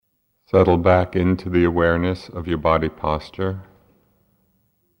Settle back into the awareness of your body posture.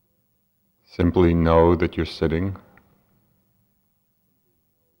 Simply know that you're sitting.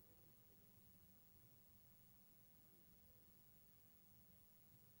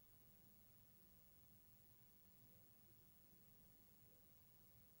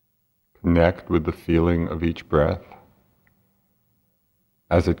 Connect with the feeling of each breath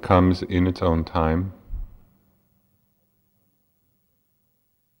as it comes in its own time.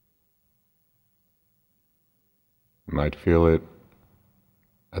 You might feel it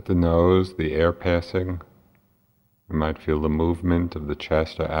at the nose, the air passing. You might feel the movement of the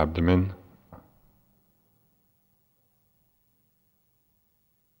chest or abdomen.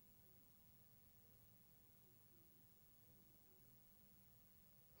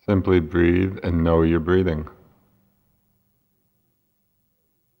 Simply breathe and know you're breathing.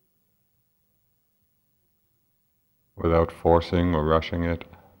 Without forcing or rushing it.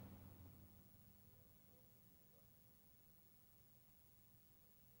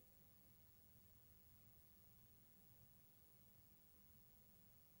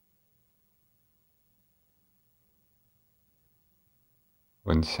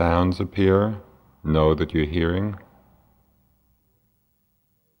 When sounds appear, know that you're hearing.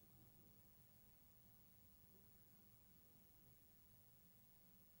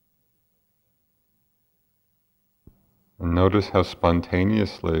 And notice how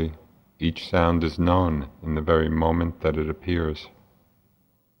spontaneously each sound is known in the very moment that it appears.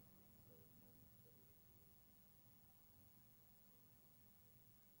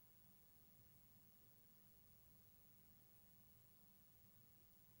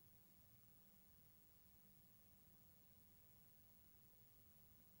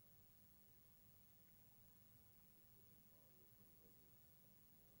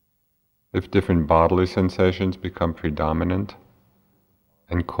 If different bodily sensations become predominant,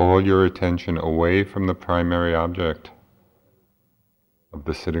 and call your attention away from the primary object of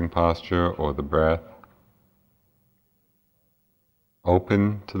the sitting posture or the breath,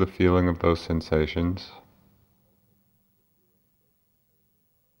 open to the feeling of those sensations.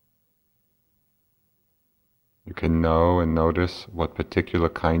 You can know and notice what particular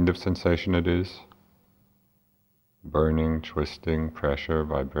kind of sensation it is: burning, twisting, pressure,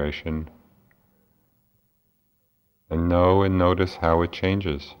 vibration. And know and notice how it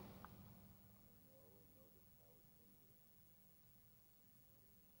changes.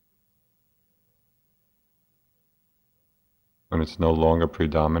 When it's no longer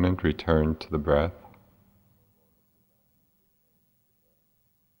predominant, return to the breath.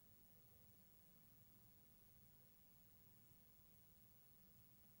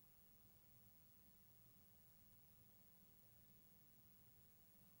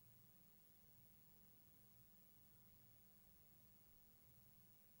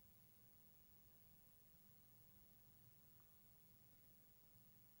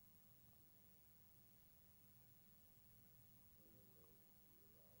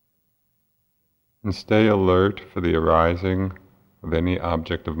 And stay alert for the arising of any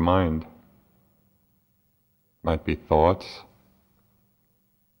object of mind. Might be thoughts.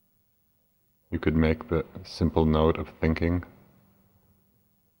 You could make the simple note of thinking.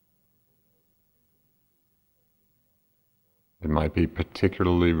 It might be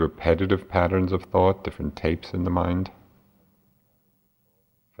particularly repetitive patterns of thought, different tapes in the mind.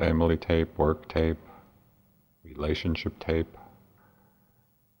 Family tape, work tape, relationship tape.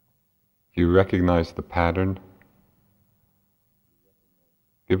 If you recognize the pattern,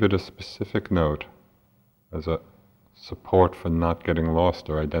 give it a specific note as a support for not getting lost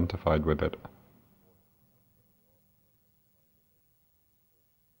or identified with it.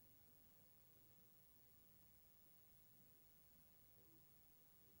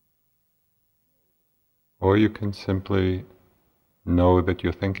 Or you can simply know that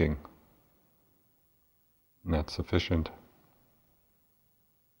you're thinking, and that's sufficient.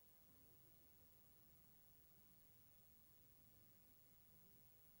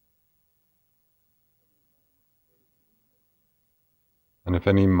 And if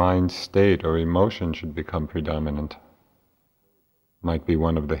any mind state or emotion should become predominant, might be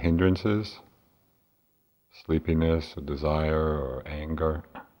one of the hindrances, sleepiness or desire or anger,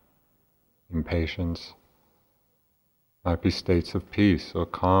 impatience, might be states of peace or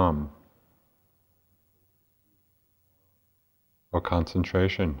calm or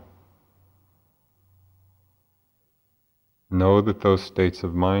concentration. Know that those states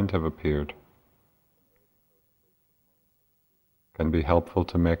of mind have appeared. Can be helpful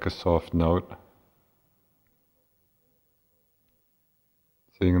to make a soft note,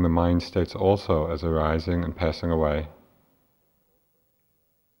 seeing the mind states also as arising and passing away.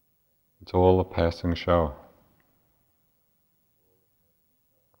 It's all a passing show.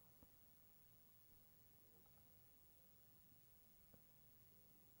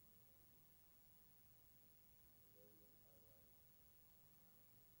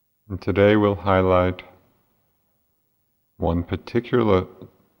 And today we'll highlight one particular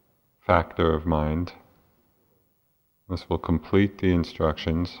factor of mind. This will complete the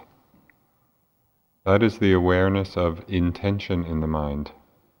instructions. That is the awareness of intention in the mind.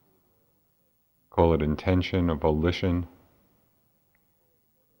 Call it intention or volition.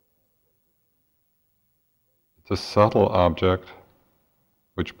 It's a subtle object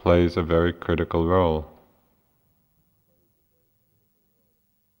which plays a very critical role.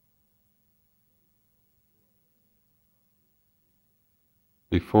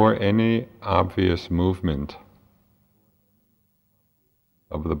 Before any obvious movement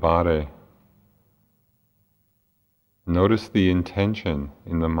of the body, notice the intention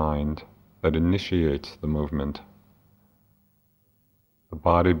in the mind that initiates the movement. The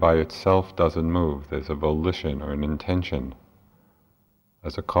body by itself doesn't move. There's a volition or an intention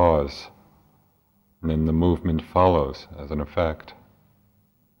as a cause, and then the movement follows as an effect.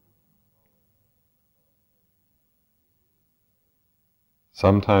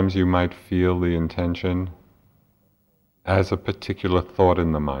 Sometimes you might feel the intention as a particular thought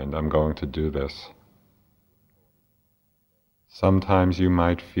in the mind. I'm going to do this. Sometimes you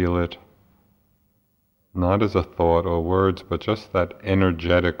might feel it not as a thought or words, but just that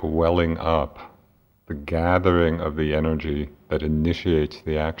energetic welling up, the gathering of the energy that initiates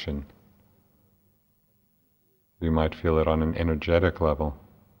the action. You might feel it on an energetic level.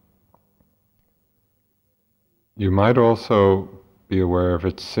 You might also be aware of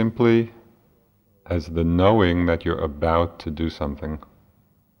it simply as the knowing that you're about to do something.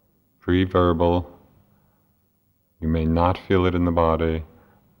 Pre-verbal. You may not feel it in the body,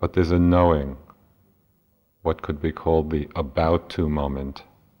 but there's a knowing. What could be called the about to moment.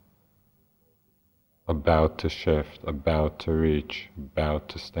 About to shift, about to reach, about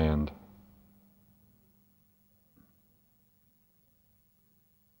to stand.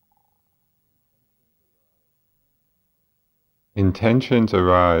 Intentions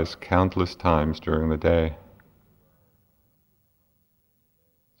arise countless times during the day.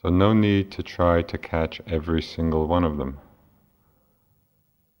 So no need to try to catch every single one of them.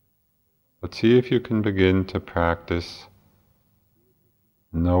 But see if you can begin to practice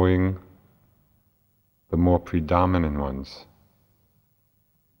knowing the more predominant ones,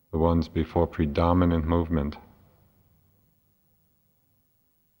 the ones before predominant movement.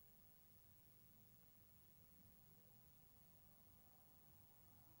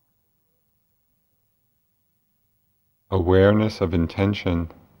 Awareness of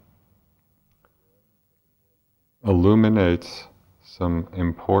intention illuminates some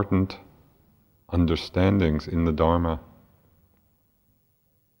important understandings in the Dharma.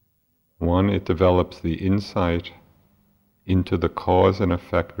 One, it develops the insight into the cause and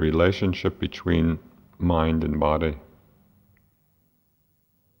effect relationship between mind and body.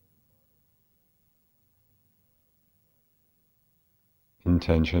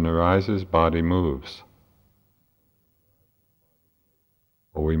 Intention arises, body moves.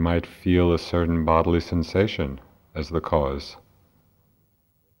 Or we might feel a certain bodily sensation as the cause.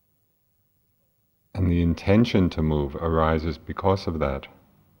 And the intention to move arises because of that.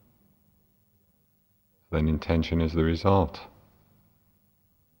 Then intention is the result.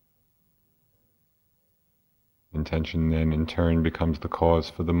 Intention then in turn becomes the cause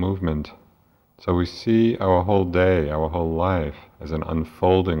for the movement. So we see our whole day, our whole life, as an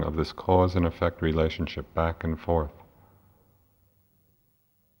unfolding of this cause and effect relationship back and forth.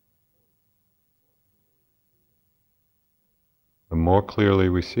 The more clearly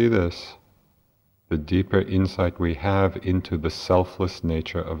we see this, the deeper insight we have into the selfless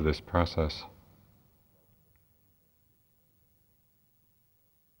nature of this process.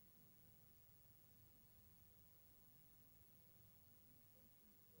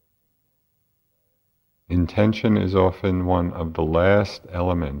 Intention is often one of the last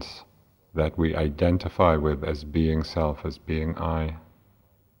elements that we identify with as being self, as being I.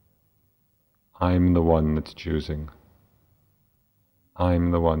 I'm the one that's choosing.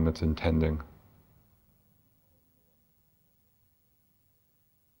 I'm the one that's intending.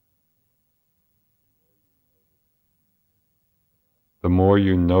 The more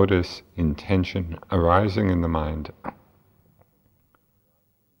you notice intention arising in the mind,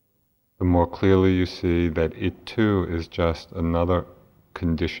 the more clearly you see that it too is just another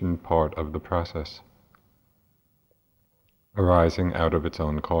conditioned part of the process, arising out of its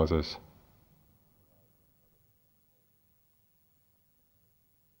own causes.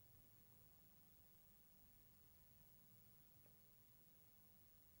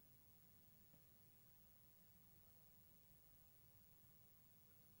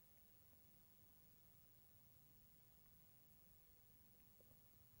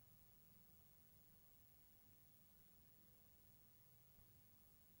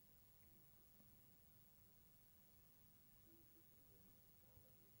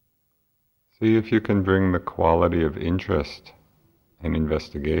 See if you can bring the quality of interest and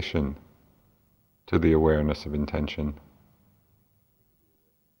investigation to the awareness of intention,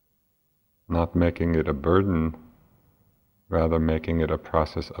 not making it a burden, rather making it a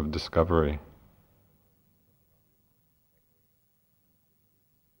process of discovery.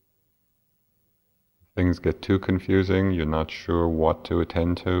 Things get too confusing, you're not sure what to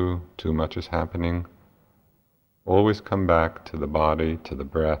attend to, too much is happening. Always come back to the body, to the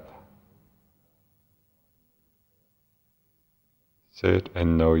breath. Sit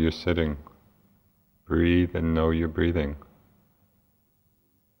and know you're sitting. Breathe and know you're breathing.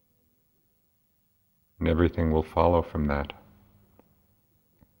 And everything will follow from that.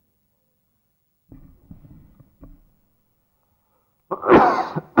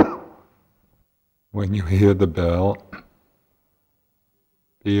 When you hear the bell,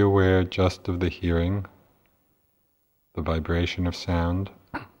 be aware just of the hearing, the vibration of sound.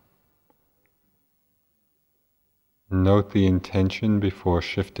 Note the intention before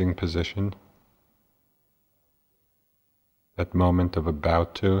shifting position, that moment of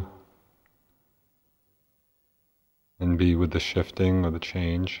about to, and be with the shifting or the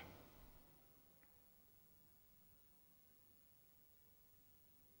change.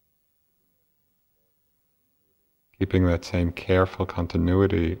 Keeping that same careful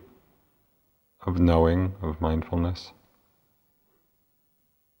continuity of knowing, of mindfulness.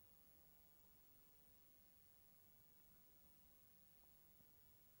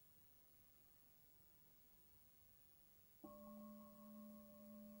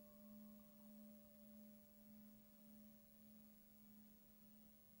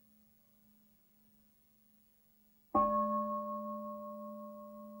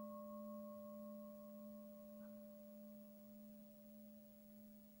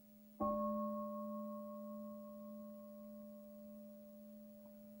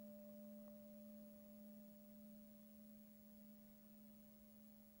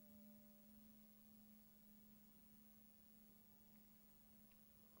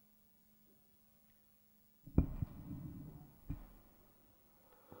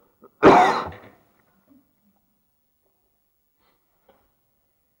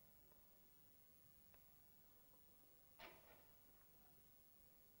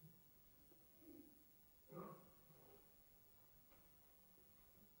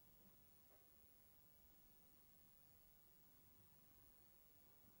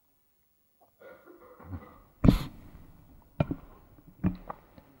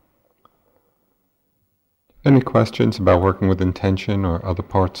 Any questions about working with intention or other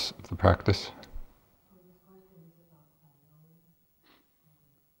parts of the practice?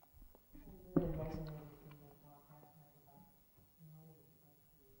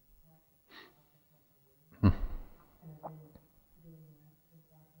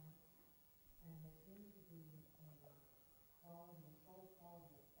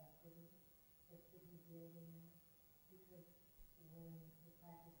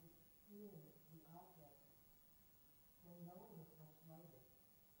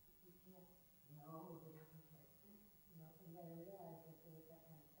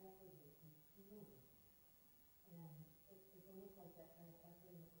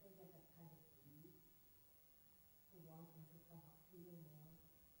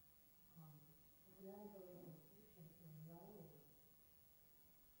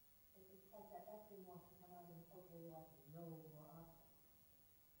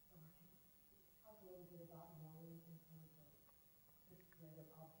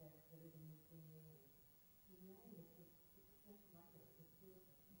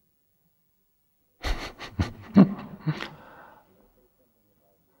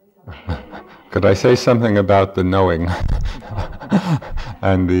 Could I say something about the knowing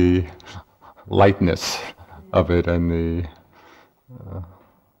and the lightness of it and the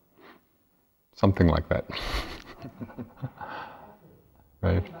something like that?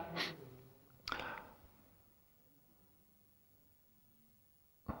 Right?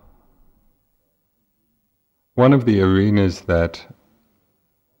 One of the arenas that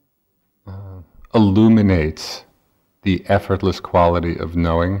illuminates the effortless quality of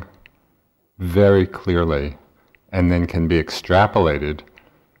knowing very clearly, and then can be extrapolated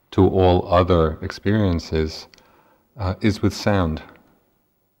to all other experiences, is with sound.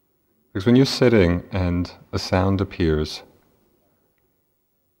 Because when you're sitting and a sound appears,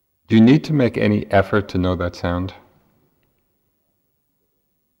 do you need to make any effort to know that sound?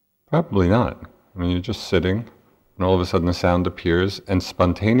 Probably not. I mean, you're just sitting, and all of a sudden a sound appears, and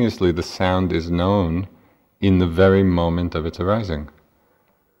spontaneously the sound is known in the very moment of its arising.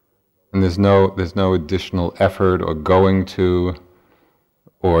 And there's no additional effort or going to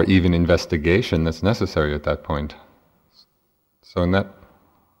or even investigation that's necessary at that point. So in that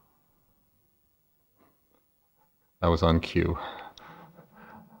was on cue.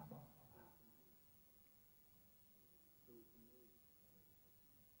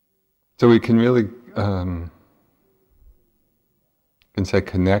 So we can really, can say,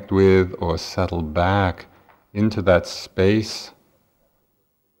 connect with or settle back into that space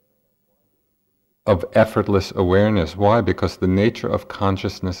of effortless awareness. Why? Because the nature of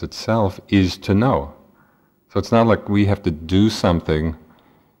consciousness itself is to know. So it's not like we have to do something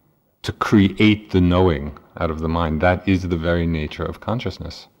to create the knowing out of the mind. That is the very nature of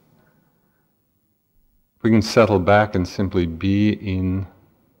consciousness. We can settle back and simply be in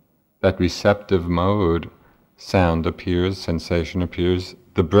that receptive mode. Sound appears, sensation appears,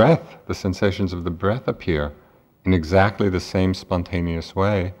 the breath, the sensations of the breath appear in exactly the same spontaneous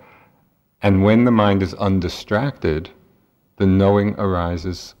way. And when the mind is undistracted, the knowing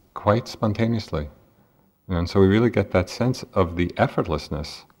arises quite spontaneously. And so we really get that sense of the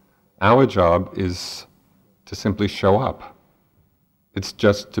effortlessness. Our job is to simply show up. It's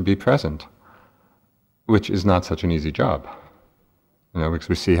just to be present, which is not such an easy job. Because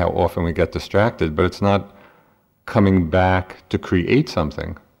we see how often we get distracted, but it's not coming back to create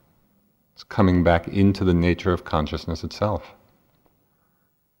something. It's coming back into the nature of consciousness itself.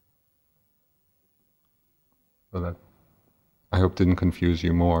 So that, I hope, didn't confuse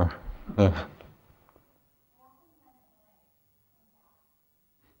you more.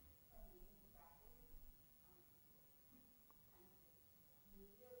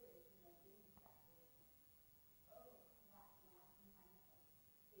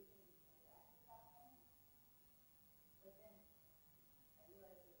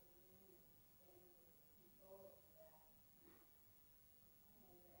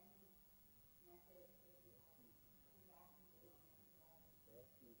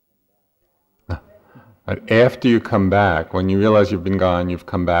 But after you come back, when you realize you've been gone, you've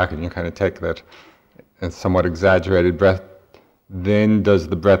come back, and you kind of take that somewhat exaggerated breath, then does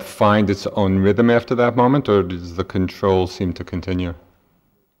the breath find its own rhythm after that moment, or does the control seem to continue?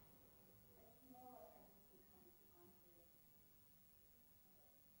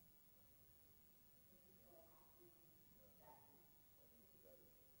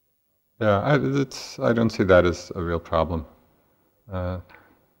 Yeah, I don't see that as a real problem.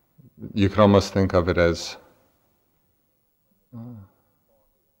 You could almost think of it as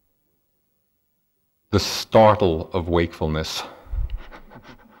the startle of wakefulness.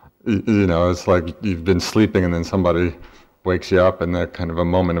 It's like you've been sleeping and then somebody wakes you up and that kind of a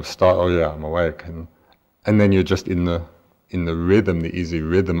moment of start, oh yeah, I'm awake. And then you're just in the rhythm, the easy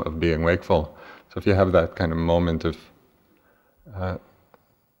rhythm of being wakeful. So if you have that kind of moment of,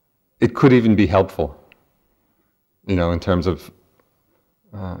 it could even be helpful, in terms of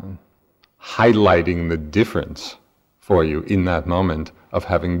highlighting the difference for you in that moment of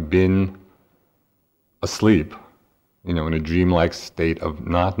having been asleep, in a dreamlike state of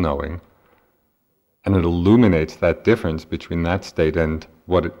not knowing, and it illuminates that difference between that state and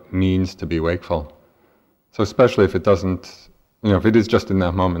what it means to be wakeful. So especially if it doesn't, if it is just in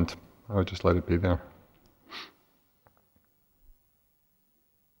that moment, I would just let it be there.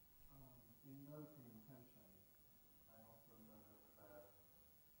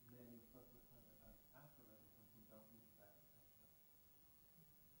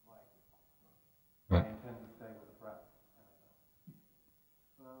 Right. I intend to stay with the breath, and I don't.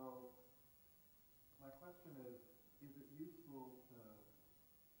 So, my question is it useful to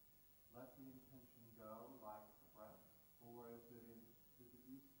let the intention go like the breath, or is it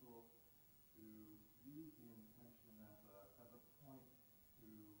useful to use the intention as a point to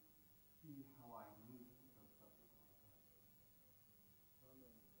see how I meet those subsequent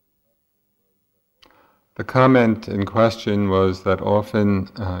The comment in question was that often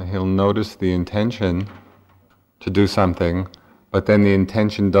he'll notice the intention to do something, but then the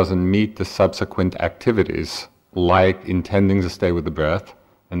intention doesn't meet the subsequent activities, like intending to stay with the breath,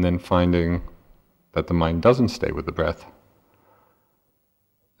 and then finding that the mind doesn't stay with the breath.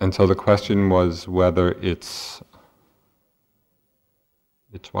 And so the question was whether it's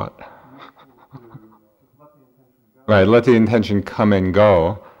what? Right, let the intention come and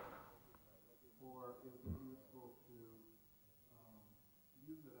go.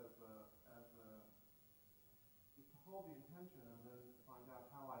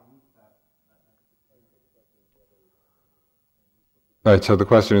 Right, so the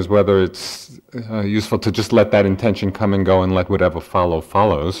question is whether it's useful to just let that intention come and go and let whatever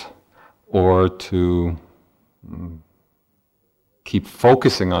follows, or to keep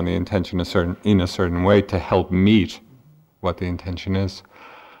focusing on the intention in a certain way to help meet what the intention is.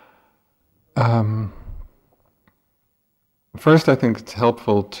 Um, First, I think it's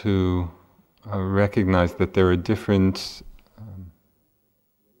helpful to recognize that there are different,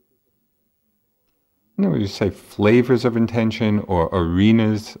 you say flavors of intention or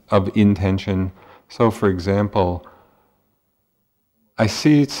arenas of intention. So, for example, I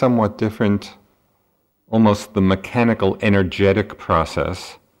see it somewhat different, almost the mechanical, energetic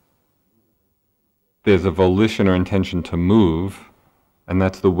process. There's a volition or intention to move, and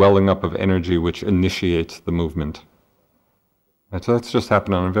that's the welling up of energy which initiates the movement. Right, so that's just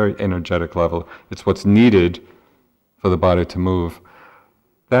happened on a very energetic level. It's what's needed for the body to move.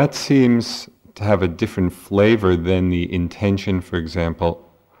 That seems to have a different flavor than the intention, for example.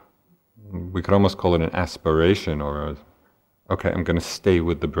 We could almost call it an aspiration, or okay, I'm going to stay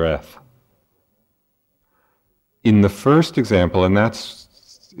with the breath. In the first example, and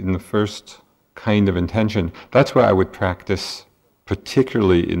that's in the first kind of intention, that's where I would practice,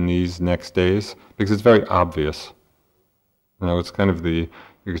 particularly in these next days, because it's very obvious. It's kind of you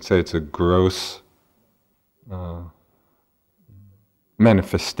could say it's a gross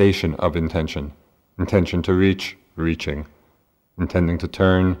manifestation of intention. Intention to reach, reaching. Intending to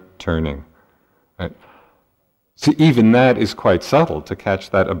turn, turning. Right? So even that is quite subtle to catch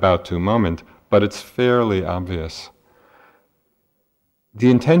that about to moment, but it's fairly obvious.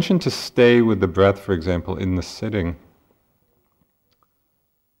 The intention to stay with the breath, for example, in the sitting,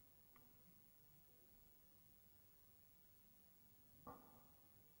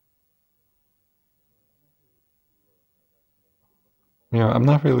 I'm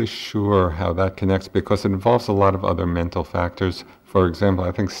not really sure how that connects because it involves a lot of other mental factors. For example,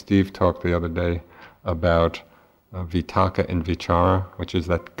 I think Steve talked the other day about vitaka and vichara, which is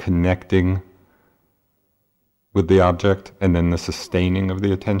that connecting with the object and then the sustaining of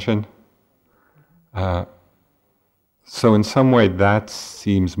the attention. So in some way that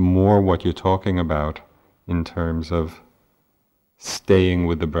seems more what you're talking about in terms of staying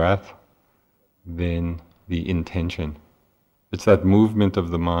with the breath than the intention. It's that movement of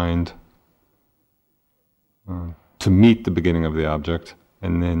the mind to meet the beginning of the object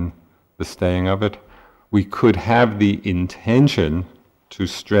and then the staying of it. We could have the intention to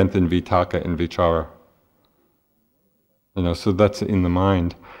strengthen vitaka and vichara. So that's in the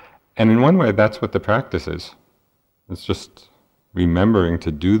mind. And in one way, that's what the practice is. It's just remembering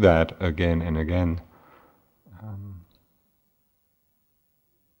to do that again and again.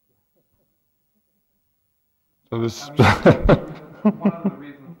 So this. One of the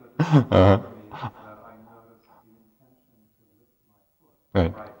reasons that this is for me is that I noticed the intention to lift my foot,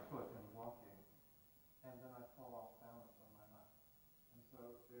 Right. right foot, and walking, and then I fall off balance on my left. And so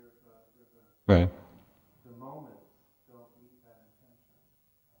there's Right. the moments don't meet that intention.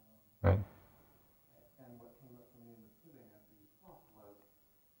 Right. And what came up for me in the sitting after you talked was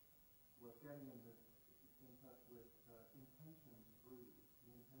getting in touch with intention to breathe,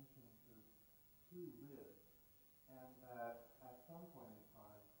 the intention to live, and that at some point in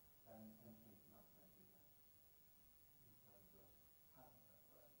time, that intention is not going to be there in terms of having that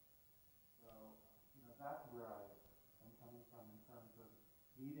breath. So, that's where I'm coming from in terms of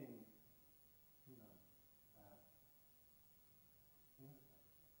meeting, that intersection.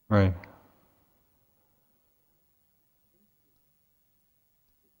 Right.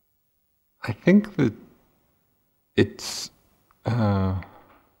 I think that it's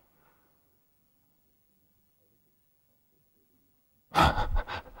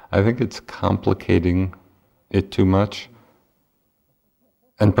I think it's complicating it too much.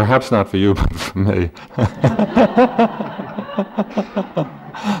 And perhaps not for you, but for me.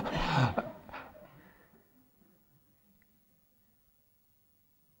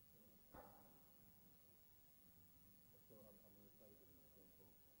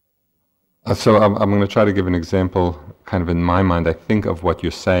 So I'm going to try to give an example, kind of in my mind, I think of what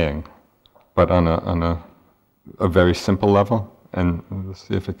you're saying, but on a very simple level, and we'll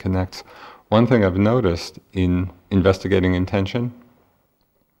see if it connects. One thing I've noticed in investigating intention,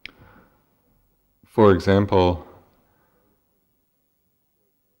 for example,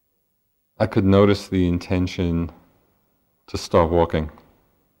 I could notice the intention to start walking,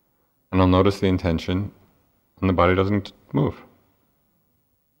 and I'll notice the intention, and the body doesn't move.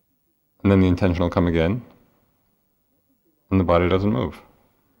 And then the intention will come again, and the body doesn't move.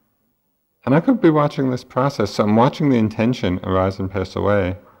 And I could be watching this process, so I'm watching the intention arise and pass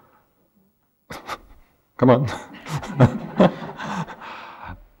away. Come on.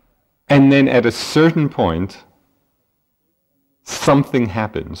 And then at a certain point, something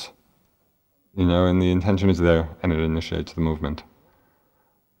happens, and the intention is there, and it initiates the movement.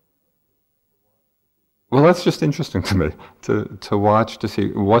 Well, that's just interesting to me, to watch, to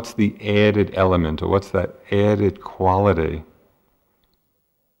see what's the added element, or what's that added quality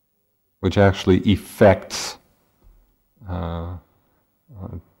which actually affects the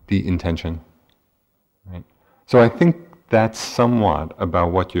intention. Right? So I think that's somewhat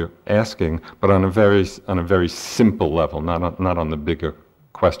about what you're asking, but on a very simple level, not on the bigger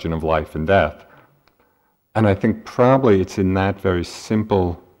question of life and death. And I think probably it's in that very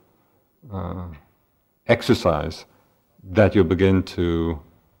simple exercise that you'll begin to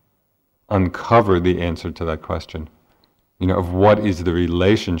uncover the answer to that question. Of what is the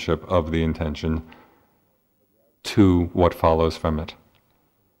relationship of the intention to what follows from it.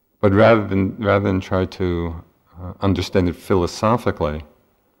 But rather than try to understand it philosophically,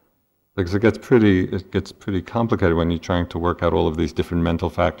 because it gets pretty complicated when you're trying to work out all of these different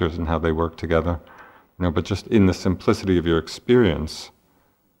mental factors and how they work together. But just in the simplicity of your experience,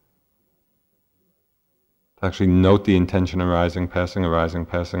 to actually note the intention arising, passing,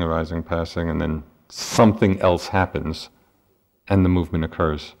 and then something else happens, and the movement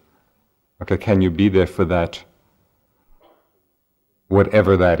occurs. Okay, can you be there for that,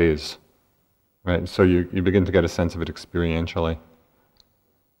 whatever that is? Right? So you begin to get a sense of it experientially.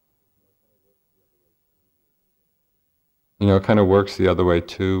 It kind of works the other way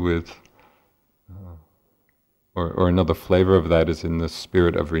too with, or another flavor of that is in the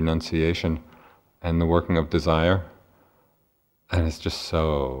spirit of renunciation and the working of desire. And it's just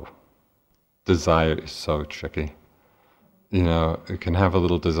desire is so tricky. You can have a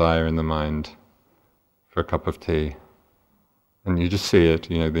little desire in the mind for a cup of tea, and you just see it,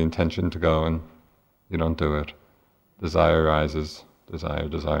 the intention to go, and you don't do it. Desire arises, desire,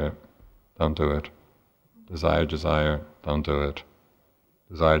 don't do it. Desire, don't do it.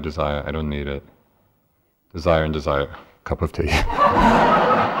 Desire, I don't need it. Desire and desire, cup of tea.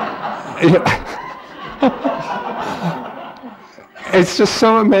 It's just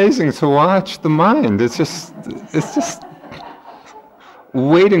so amazing to watch the mind. It's just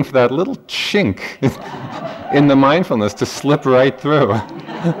waiting for that little chink in the mindfulness to slip right through.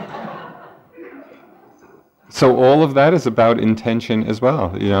 So all of that is about intention as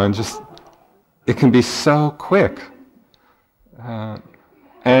well, and just, it can be so quick.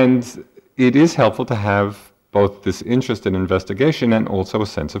 And it is helpful to have both this interest in investigation and also a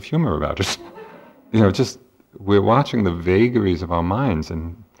sense of humor about it. Just, we're watching the vagaries of our minds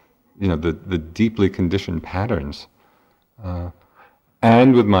and, the deeply conditioned patterns.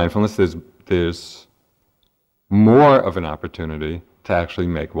 And with mindfulness, there's more of an opportunity to actually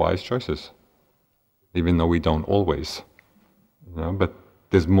make wise choices, even though we don't always, but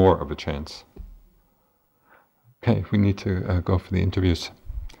there's more of a chance. Okay, we need to go for the interviews.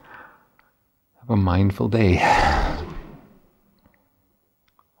 Have a mindful day.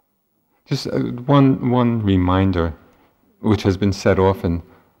 Just one reminder, which has been said often.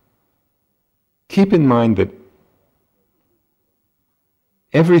 Keep in mind that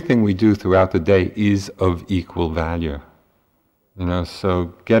everything we do throughout the day is of equal value.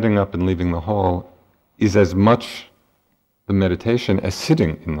 So getting up and leaving the hall is as much the meditation as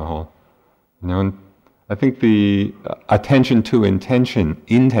sitting in the hall. And I think the attention to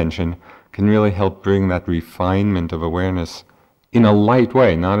intention can really help bring that refinement of awareness in a light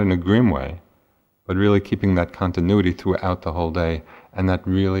way, not in a grim way, but really keeping that continuity throughout the whole day, and that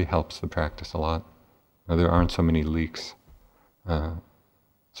really helps the practice a lot. There aren't so many leaks.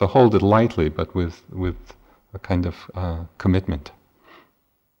 So hold it lightly, but with a kind of commitment.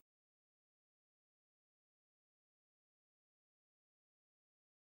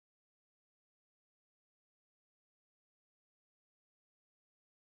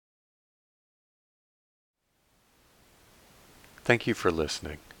 Thank you for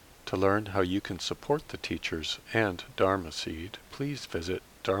listening. To learn how you can support the teachers and Dharma Seed, please visit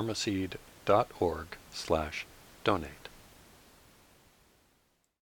dharmaseed.org/donate.